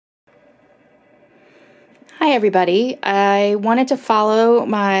Hi everybody, I wanted to follow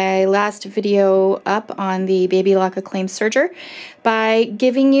my last video up on the Baby Lock Acclaim Serger by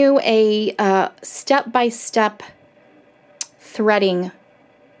giving you a step-by-step threading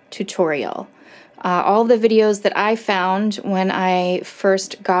tutorial. All the videos that I found when I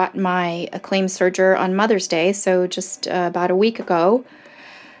first got my Acclaim Serger on Mother's Day, so just about a week ago,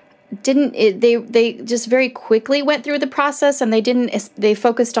 they just very quickly went through the process, and they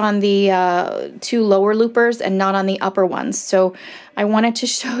focused on the two lower loopers and not on the upper ones. So I wanted to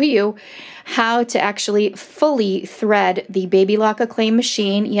show you how to actually fully thread the Baby Lock Acclaim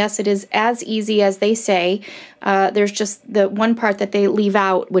machine. Yes, it is as easy as they say. There's just the one part that they leave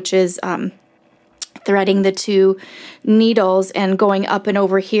out, which is threading the two needles and going up and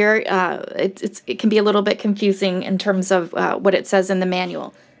over here. It can be a little bit confusing in terms of what it says in the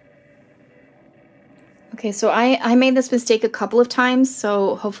manual. Okay, so I made this mistake a couple of times,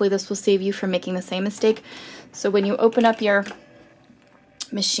 so hopefully this will save you from making the same mistake. So when you open up your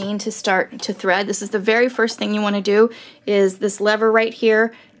machine to start to thread, this is the very first thing you want to do, is this lever right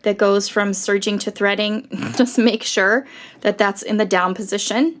here that goes from serging to threading. Just make sure that that's in the down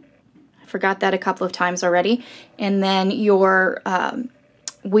position. I forgot that a couple of times already. And then your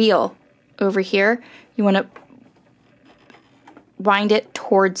wheel over here, you want to wind it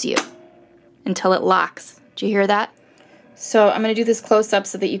towards you until it locks. Did you hear that? So I'm going to do this close up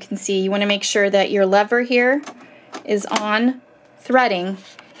so that you can see. You want to make sure that your lever here is on threading,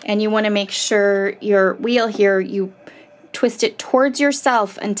 and you want to make sure your wheel here, you twist it towards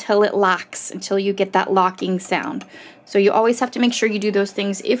yourself until it locks, until you get that locking sound. So you always have to make sure you do those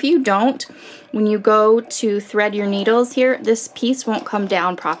things. If you don't, when you go to thread your needles here, this piece won't come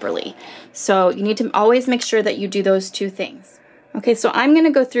down properly. So you need to always make sure that you do those two things. Okay, so I'm going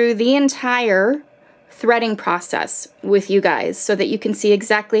to go through the entire threading process with you guys so that you can see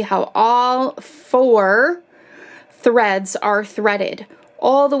exactly how all 4 threads are threaded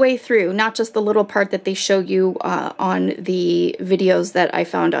all the way through, not just the little part that they show you on the videos that I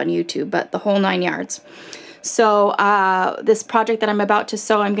found on YouTube, but the whole 9 yards. So this project that I'm about to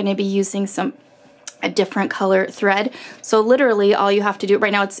sew, I'm going to be using a different color thread. So literally all you have to do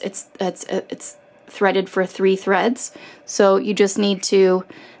right now, it's threaded for 3 threads. So you just need to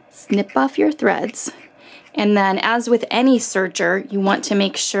snip off your threads. And then, as with any serger, you want to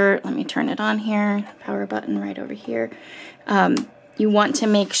make sure, let me turn it on here, power button right over here. You want to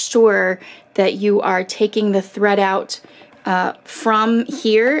make sure that you are taking the thread out from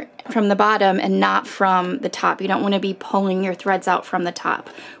here, from the bottom, and not from the top. You don't want to be pulling your threads out from the top.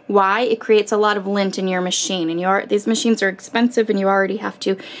 Why? It creates a lot of lint in your machine, and these machines are expensive, and you already have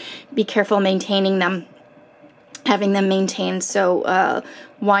to be careful maintaining them, having them maintained. So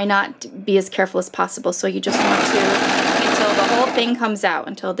why not be as careful as possible? So you just want to wait until the whole thing comes out,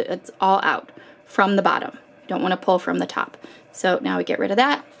 until it's all out from the bottom. You don't want to pull from the top. So now we get rid of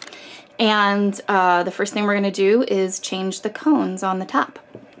that. And the first thing we're going to do is change the cones on the top.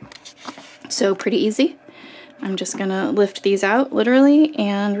 So pretty easy. I'm just going to lift these out, literally,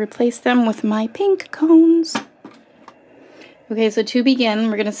 and replace them with my pink cones. Okay, so to begin,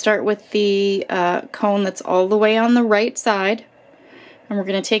 we're going to start with the cone that's all the way on the right side. And we're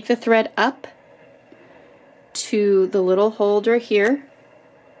going to take the thread up to the little holder here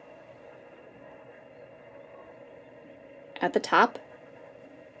at the top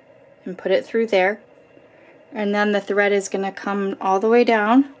and put it through there. And then the thread is going to come all the way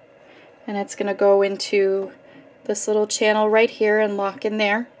down, and it's going to go into this little channel right here and lock in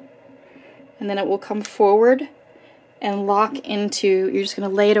there. And then it will come forward and lock into, you're just going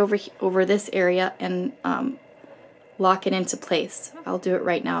to lay it over this area and lock it into place. I'll do it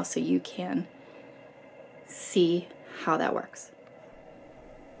right now so you can see how that works.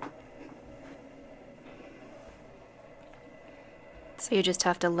 So you just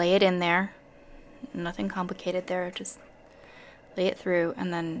have to lay it in there. Nothing complicated there, just lay it through,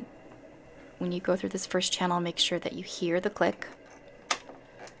 and then when you go through this first channel, make sure that you hear the click.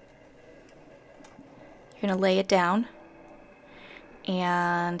 You're going to lay it down,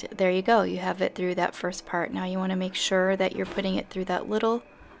 and there you go. You have it through that first part. Now you want to make sure that you're putting it through that little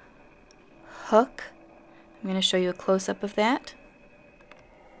hook. I'm going to show you a close-up of that.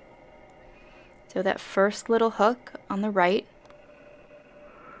 So that first little hook on the right.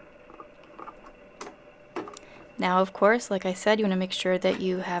 Now, of course, like I said, you want to make sure that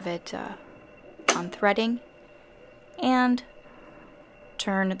you have it on threading, and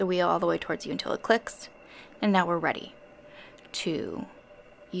turn the wheel all the way towards you until it clicks. And now we're ready to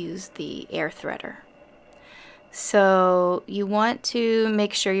use the air threader. So you want to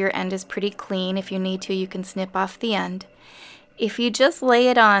make sure your end is pretty clean. If you need to, you can snip off the end. if you just lay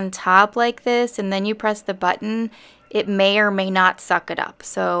it on top like this and then you press the button, it may or may not suck it up.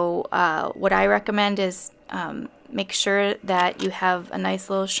 So what I recommend is make sure that you have a nice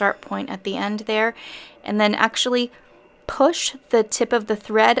little sharp point at the end there, and then actually push the tip of the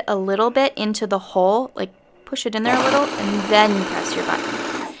thread a little bit into the hole, like push it in there a little, and then you press your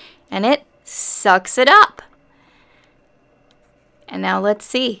button. And it sucks it up. And now let's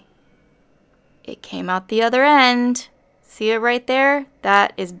see. It came out the other end. See it right there?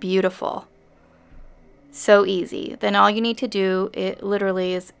 That is beautiful. So easy. Then all you need to do, it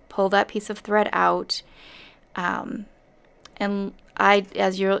literally is pull that piece of thread out. And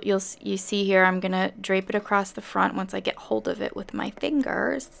as you see here, I'm gonna drape it across the front once I get hold of it with my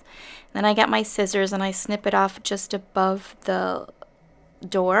fingers. Then I got my scissors and I snip it off just above the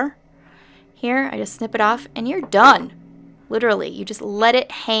door. Here, I just snip it off and you're done. Literally, you just let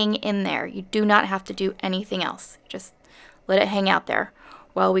it hang in there. You do not have to do anything else. Just let it hang out there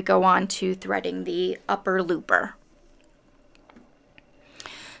while we go on to threading the upper looper.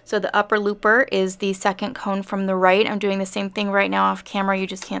 So the upper looper is the second cone from the right. I'm doing the same thing right now off camera. You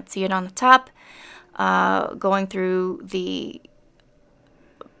just can't see it on the top. Going through the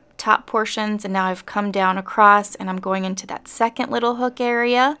top portions, and now I've come down across and I'm going into that second little hook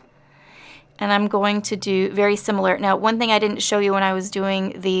area, and I'm going to do very similar. Now, one thing I didn't show you when I was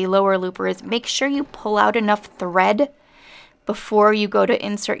doing the lower looper is make sure you pull out enough thread before you go to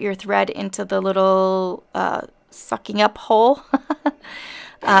insert your thread into the little sucking up hole.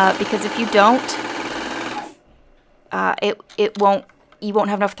 Because if you don't, you won't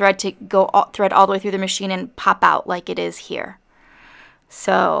have enough thread to go thread all the way through the machine and pop out like it is here.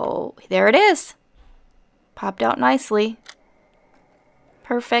 So there it is, popped out nicely.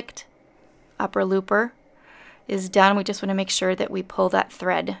 Perfect. Upper looper is done. We just want to make sure that we pull that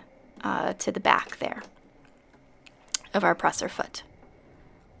thread to the back there of our presser foot.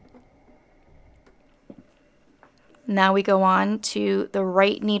 Now we go on to the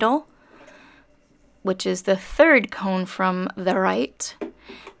right needle, which is the third cone from the right.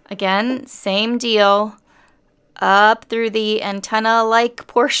 Again, same deal. Up through the antenna-like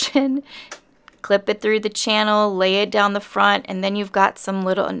portion, clip it through the channel, lay it down the front, and then you've got some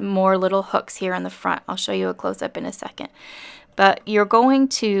more little hooks here on the front. I'll show you a close-up in a second. But you're going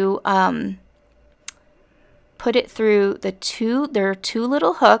to put it through there are two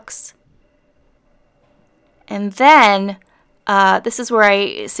little hooks. And then, this is where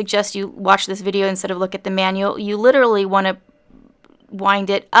I suggest you watch this video instead of look at the manual. You literally want to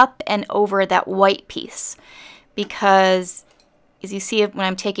wind it up and over that white piece, because as you see when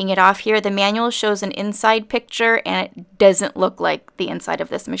I'm taking it off here, the manual shows an inside picture and it doesn't look like the inside of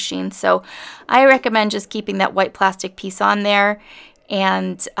this machine. So I recommend just keeping that white plastic piece on there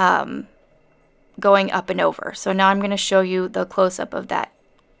and going up and over. So now I'm going to show you the close-up of that.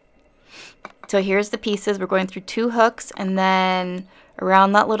 So here's the pieces. We're going through two hooks and then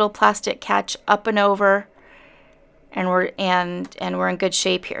around that little plastic catch, up and over, and we're in good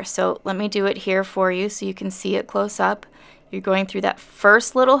shape here. So let me do it here for you so you can see it close up. You're going through that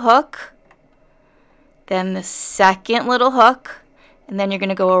first little hook, then the second little hook, and then you're going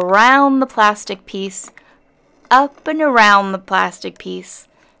to go around the plastic piece, up and around the plastic piece,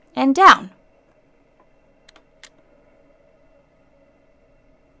 and down.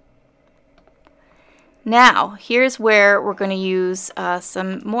 Now, here's where we're going to use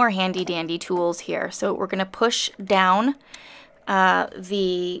some more handy-dandy tools here. So we're going to push down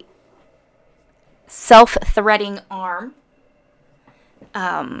the self-threading arm.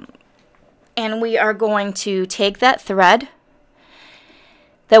 And we are going to take that thread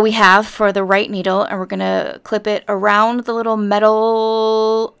that we have for the right needle, and we're going to clip it around the little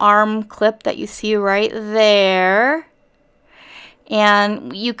metal arm clip that you see right there.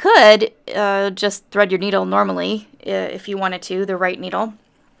 And you could just thread your needle normally if you wanted to, the right needle.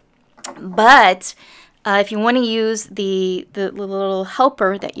 But if you want to use the little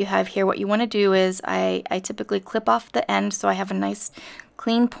helper that you have here, what you want to do is I typically clip off the end so I have a nice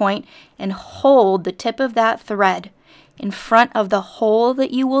clean point and hold the tip of that thread in front of the hole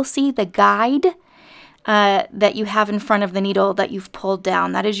that you will see, the guide that you have in front of the needle that you've pulled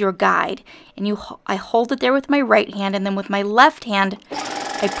down. That is your guide. And I hold it there with my right hand, and then with my left hand,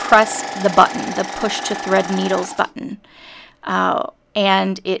 I press the button, the push to thread needles button.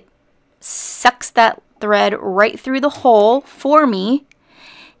 And it sucks that thread right through the hole for me.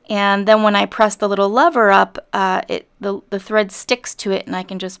 And then when I press the little lever up, the thread sticks to it and I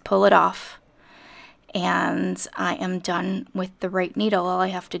can just pull it off. And I am done with the right needle. All I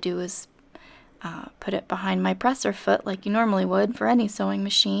have to do is put it behind my presser foot like you normally would for any sewing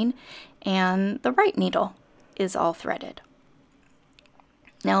machine, and the right needle is all threaded.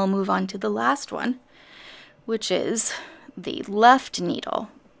 Now we'll move on to the last one, which is the left needle.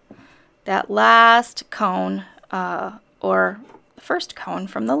 That last cone, or the first cone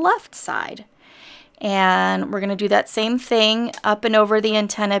from the left side. And we're going to do that same thing, up and over the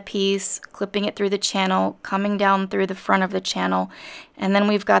antenna piece, clipping it through the channel, coming down through the front of the channel, and then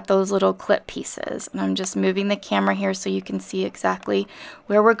we've got those little clip pieces. And I'm just moving the camera here so you can see exactly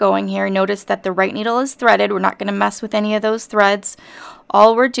where we're going here. Notice that the right needle is threaded. We're not going to mess with any of those threads.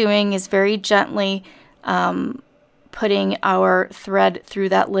 All we're doing is very gently putting our thread through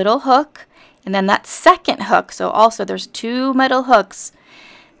that little hook, and then that second hook, so also there's two metal hooks,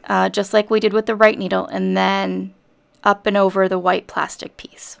 just like we did with the right needle, and then up and over the white plastic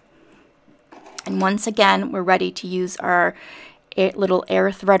piece. And once again, we're ready to use our little air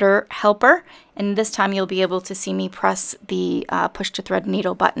threader helper, and this time you'll be able to see me press the push to thread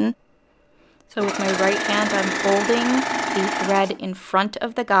needle button. So with my right hand, I'm holding the thread in front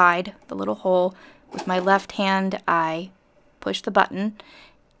of the guide, the little hole. With my left hand, I push the button,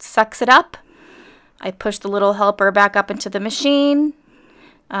 it sucks it up. I push the little helper back up into the machine.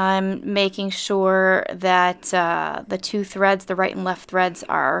 I'm making sure that the two threads, the right and left threads,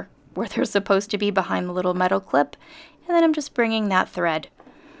 are where they're supposed to be behind the little metal clip. And then I'm just bringing that thread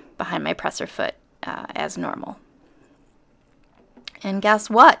behind my presser foot as normal. And guess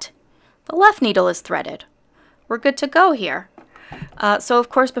what? The left needle is threaded. We're good to go here. So of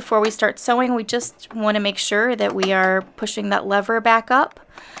course, before we start sewing, we just want to make sure that we are pushing that lever back up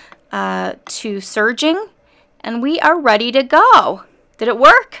to serging, and we are ready to go. Did it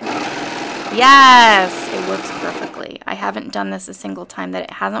work? Yes, it works perfectly. I haven't done this a single time that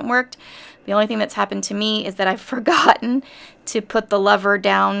it hasn't worked. The only thing that's happened to me is that I've forgotten to put the lever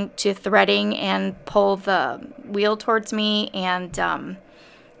down to threading and pull the wheel towards me, and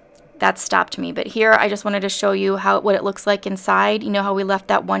that stopped me. But here I just wanted to show you what it looks like inside. You know how we left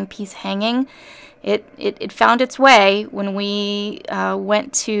that one piece hanging? It found its way when we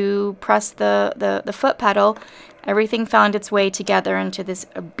went to press the foot pedal. Everything found its way together into this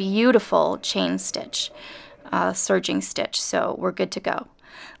beautiful chain stitch, serging stitch. So we're good to go.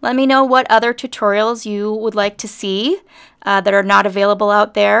 Let me know what other tutorials you would like to see that are not available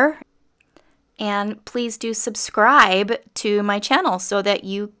out there. And please do subscribe to my channel so that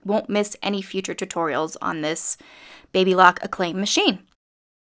you won't miss any future tutorials on this Baby Lock Acclaim machine.